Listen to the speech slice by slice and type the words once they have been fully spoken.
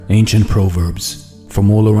ancient proverbs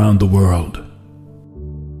from all around the world.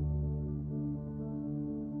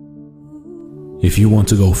 If you want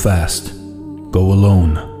to go fast, go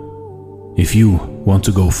alone. If you want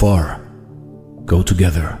to go far, go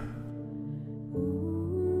together.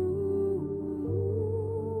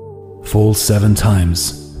 Fall 7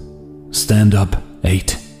 times, stand up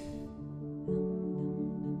 8.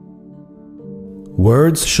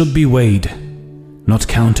 Words should be weighed, not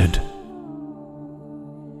counted.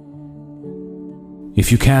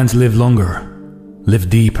 If you can't live longer, live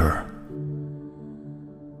deeper.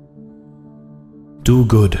 Do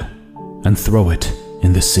good and throw it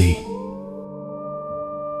in the sea.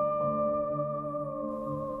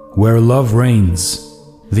 Where love reigns,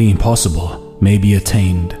 the impossible may be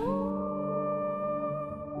attained.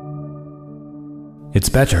 It's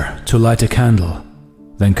better to light a candle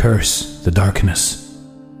than curse the darkness.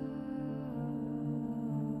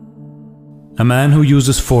 A man who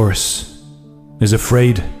uses force is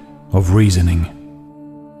afraid of reasoning.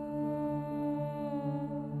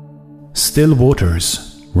 Still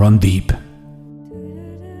waters run deep.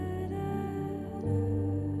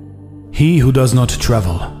 He who does not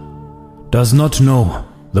travel does not know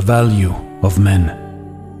the value of men.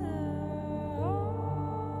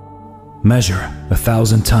 Measure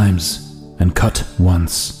 1,000 times and cut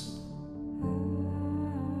once.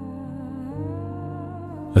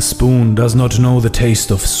 A spoon does not know the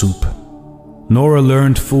taste of soup, nor a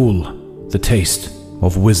learned fool the taste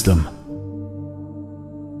of wisdom.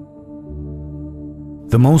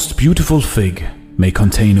 The most beautiful fig may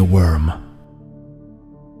contain a worm.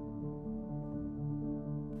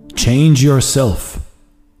 Change yourself,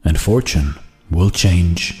 and fortune will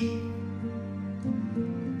change.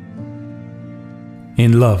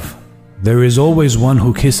 In love, there is always one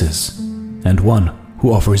who kisses, and one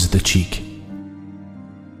who offers the cheek.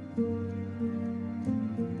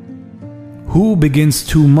 Who begins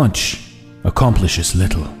too much accomplishes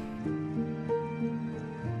little.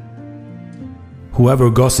 Whoever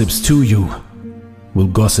gossips to you will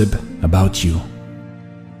gossip about you.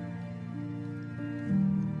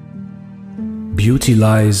 Beauty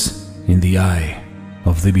lies in the eye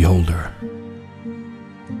of the beholder.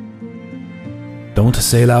 Don't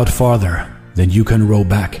sail out farther than you can row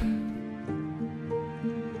back.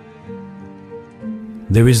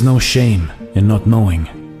 There is no shame in not knowing.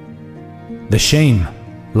 The shame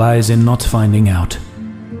lies in not finding out.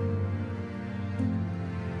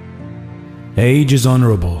 Age is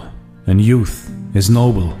honorable, and youth is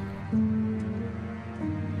noble.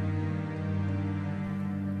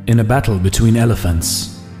 In a battle between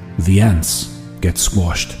elephants, the ants get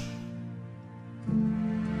squashed.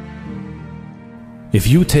 If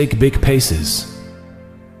you take big paces,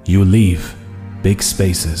 you leave big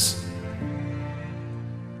spaces.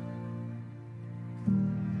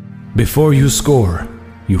 Before you score,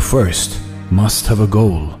 you first must have a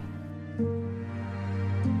goal.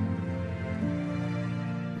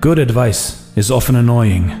 Good advice is often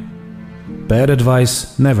annoying. Bad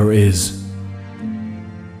advice never is.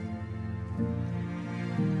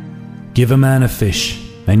 Give a man a fish,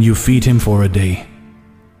 and you feed him for a day.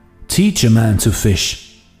 Teach a man to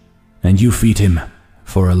fish, and you feed him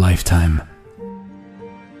for a lifetime.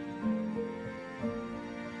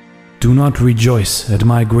 Do not rejoice at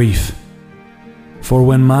my grief, for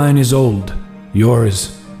when mine is old,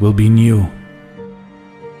 yours will be new.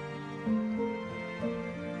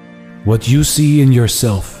 What you see in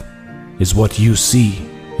yourself is what you see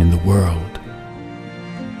in the world.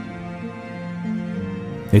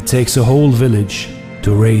 It takes a whole village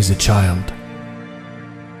to raise a child.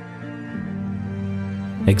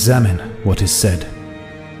 Examine what is said,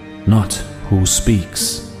 not who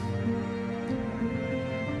speaks.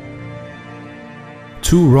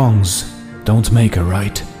 Two wrongs don't make a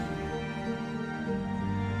right.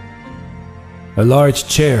 A large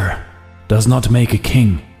chair does not make a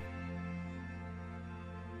king.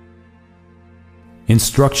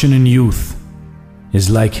 Instruction in youth is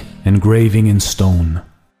like engraving in stone.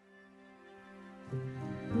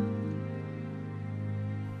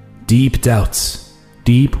 Deep doubts,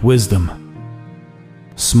 deep wisdom.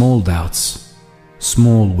 Small doubts,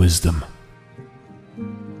 small wisdom.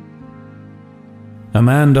 A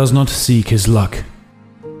man does not seek his luck.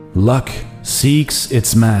 Luck seeks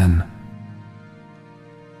its man.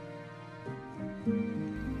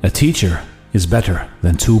 A teacher is better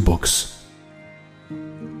than 2 books.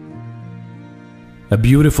 A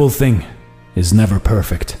beautiful thing is never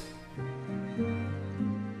perfect.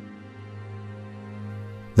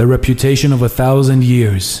 The reputation of 1,000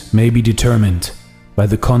 years may be determined by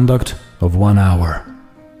the conduct of 1 hour.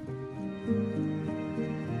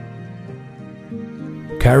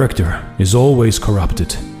 Character is always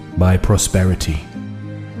corrupted by prosperity.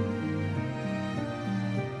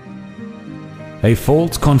 A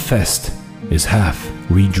fault confessed is half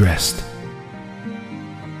redressed.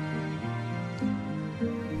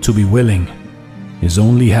 To be willing is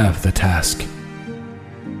only half the task.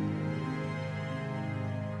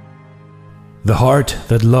 The heart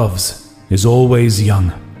that loves is always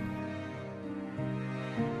young.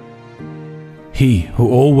 He who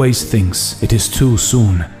always thinks it is too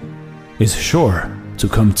soon is sure to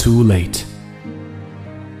come too late.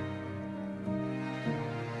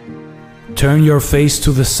 Turn your face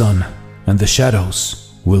to the sun, and the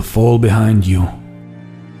shadows will fall behind you.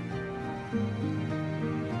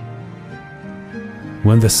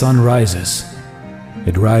 When the sun rises,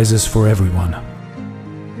 it rises for everyone.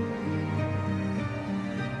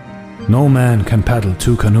 No man can paddle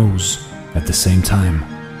two canoes at the same time.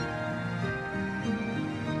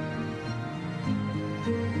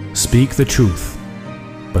 Speak the truth,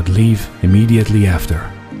 but leave immediately after.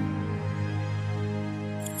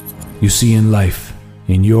 You see, in life,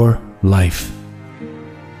 in your life,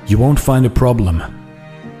 you won't find a problem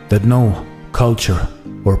that no culture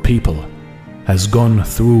or people has gone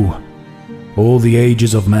through all the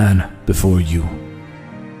ages of man before you.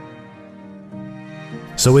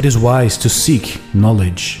 So it is wise to seek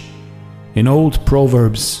knowledge in old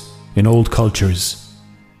proverbs, in old cultures,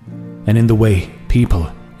 and in the way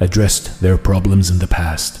people addressed their problems in the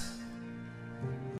past.